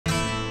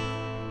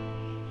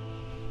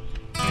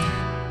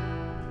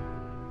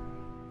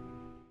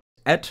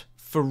Ed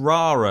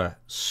Ferarra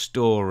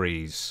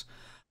stories.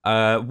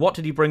 What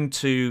did he bring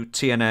to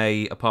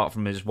TNA apart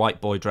from his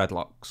white boy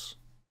dreadlocks?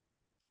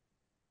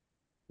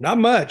 Not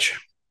much.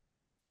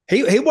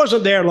 He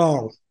wasn't there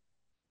long.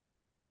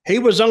 He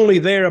was only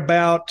there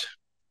about,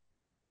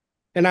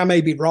 and I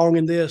may be wrong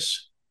in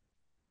this.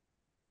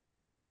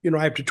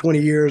 After 20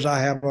 years, I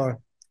have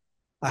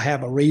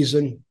a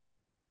reason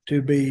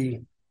to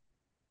be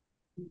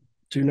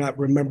to not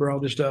remember all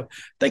this stuff. I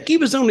think he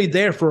was only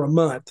there for a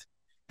month,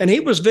 and he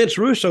was Vince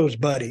Russo's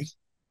buddy,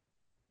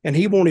 and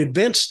he wanted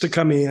Vince to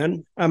come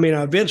in.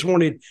 Vince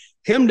wanted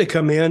him to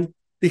come in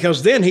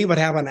because then he would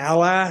have an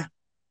ally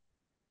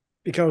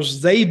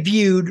because they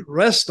viewed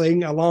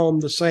wrestling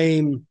along the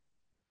same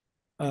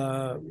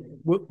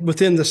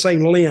within the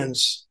same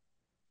lens.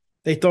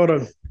 They thought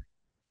of,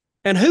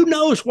 and who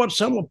knows what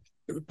some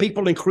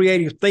people in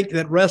creative think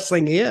that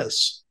wrestling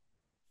is.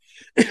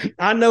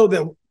 I know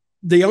that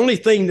the only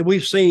thing that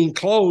we've seen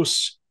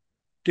close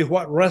to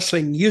what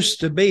wrestling used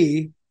to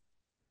be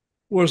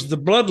was the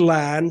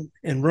bloodline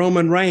and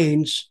Roman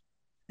Reigns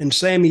and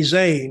Sami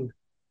Zayn,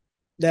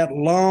 that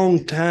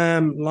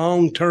long-term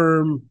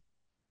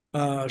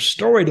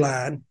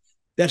storyline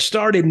that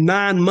started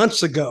 9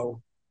 months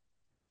ago.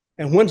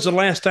 And when's the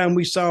last time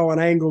we saw an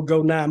angle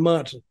go 9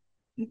 months?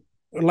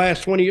 The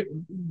last 20,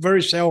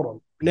 very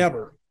seldom,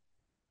 never.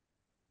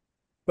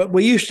 But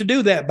we used to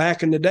do that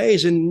back in the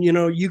days, and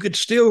you could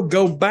still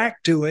go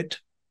back to it.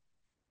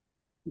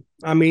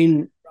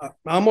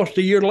 Almost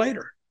a year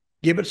later,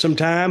 give it some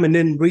time, and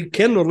then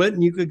rekindle it,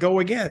 and you could go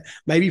again,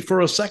 maybe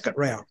for a second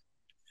round.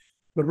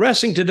 But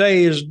wrestling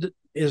today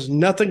is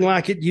nothing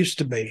like it used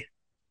to be.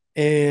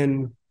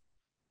 And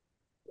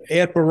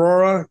Ed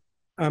Ferrara,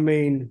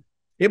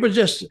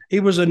 he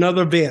was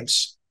another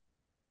Vince.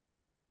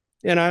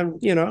 And I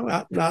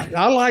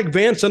like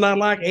Vince and I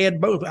like Ed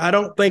both. I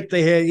don't think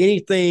they had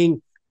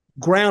anything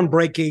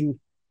groundbreaking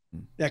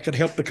that could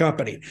help the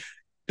company.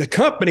 The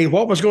company,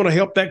 what was going to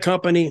help that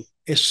company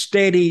is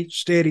steady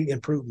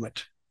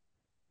improvement.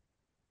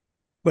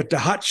 But to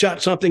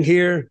hotshot something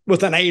here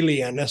with an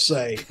alien, let's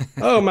say,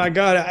 oh my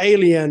God, an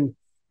alien,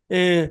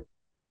 and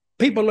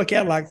people look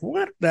at it like,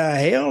 what the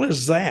hell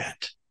is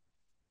that?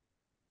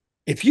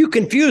 If you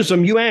confuse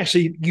them,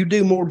 you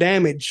do more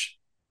damage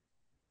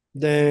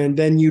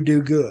than you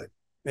do good.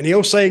 And the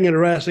old saying in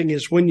wrestling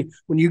is when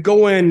you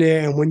go in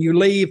there and when you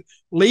leave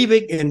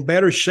it in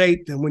better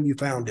shape than when you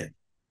found it.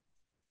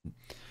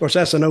 Of course,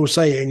 that's an old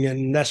saying,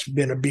 and that's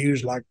been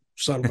abused like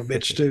son of a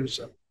bitch too.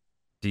 So,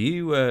 do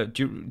you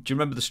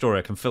remember the story?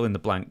 I can fill in the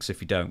blanks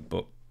if you don't.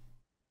 But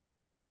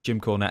Jim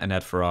Cornette and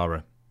Ed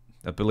Ferrara,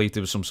 I believe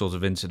there was some sort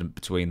of incident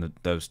between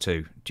those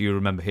two. Do you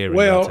remember hearing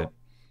about it?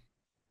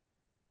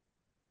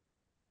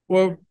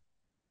 Well,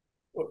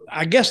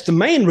 I guess the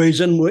main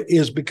reason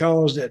is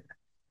because that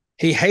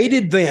he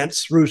hated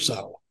Vince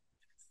Russo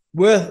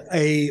with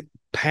a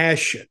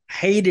passion,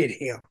 hated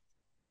him.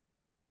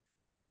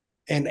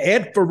 And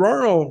Ed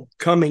Ferrara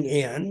coming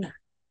in,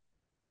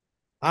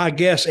 I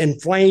guess,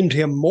 inflamed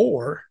him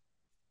more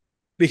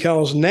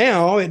because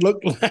now it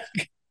looked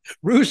like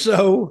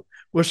Russo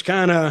was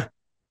kind of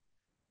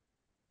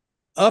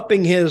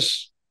upping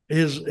his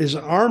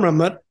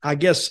armament, I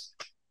guess,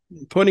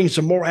 putting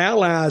some more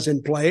allies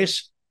in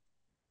place.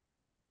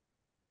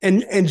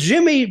 And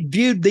Jimmy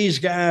viewed these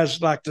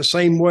guys like the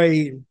same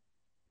way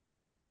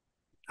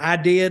I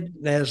did,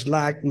 as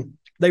like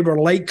they were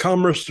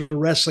latecomers to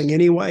wrestling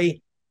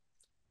anyway.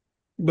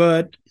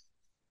 But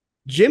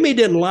Jimmy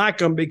didn't like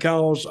them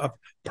because of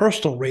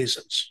personal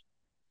reasons.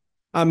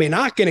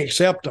 I can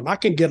accept them. I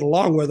can get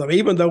along with them,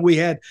 even though we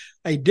had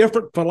a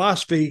different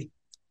philosophy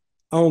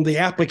on the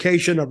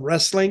application of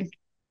wrestling.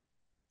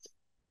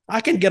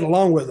 I can get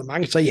along with them. I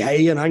can say,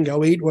 hey, and I can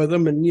go eat with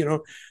them.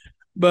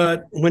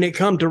 But when it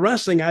come to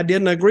wrestling, I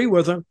didn't agree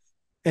with them.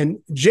 And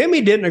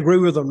Jimmy didn't agree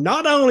with them,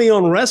 not only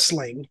on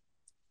wrestling,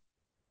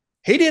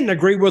 he didn't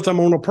agree with them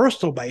on a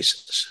personal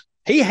basis.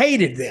 He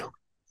hated them.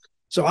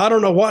 So I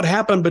don't know what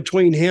happened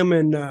between him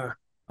and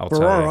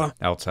Ferrara.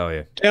 I'll tell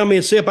you. Tell me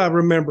and see if I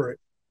remember it.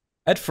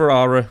 Ed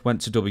Ferrara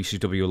went to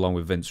WCW along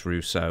with Vince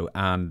Russo,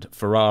 and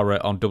Ferrara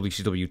on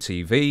WCW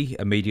TV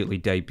immediately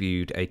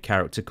debuted a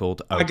character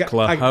called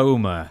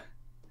Oklahoma.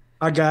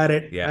 I got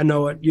it. Yeah. I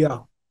know it. Yeah.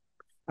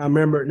 I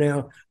remember it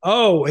now.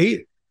 Oh,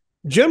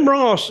 Jim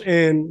Ross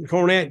and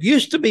Cornette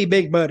used to be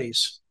big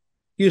buddies.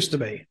 Used to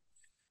be.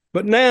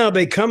 But now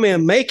they come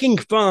in making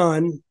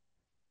fun.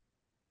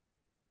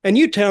 And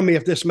you tell me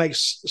if this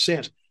makes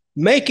sense.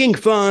 Making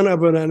fun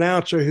of an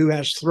announcer who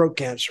has throat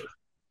cancer.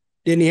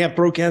 Didn't he have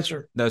throat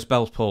cancer? No, it's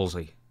Bell's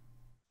palsy.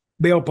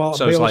 So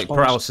it's like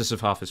palsy. Paralysis of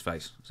half his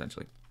face,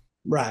 essentially.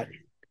 Right.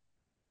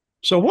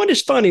 So what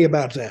is funny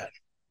about that?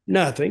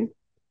 Nothing.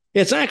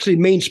 It's actually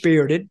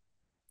mean-spirited,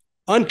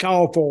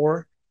 uncalled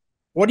for.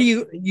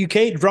 You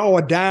can't draw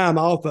a dime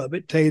off of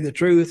it, tell you the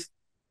truth.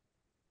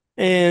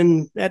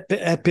 And that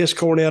pissed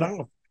Cornette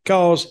off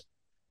because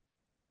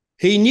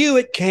he knew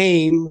it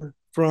came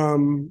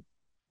from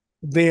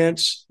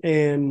Vince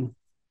and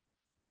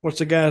what's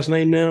the guy's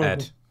name now?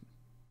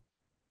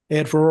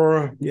 Ed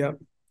Ferrara. Yep.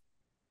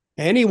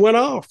 And he went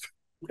off.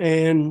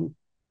 And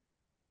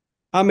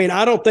I mean,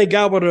 I don't think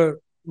I would have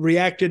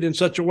reacted in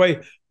such a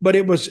way, but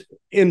it was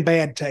in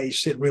bad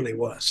taste. It really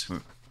was.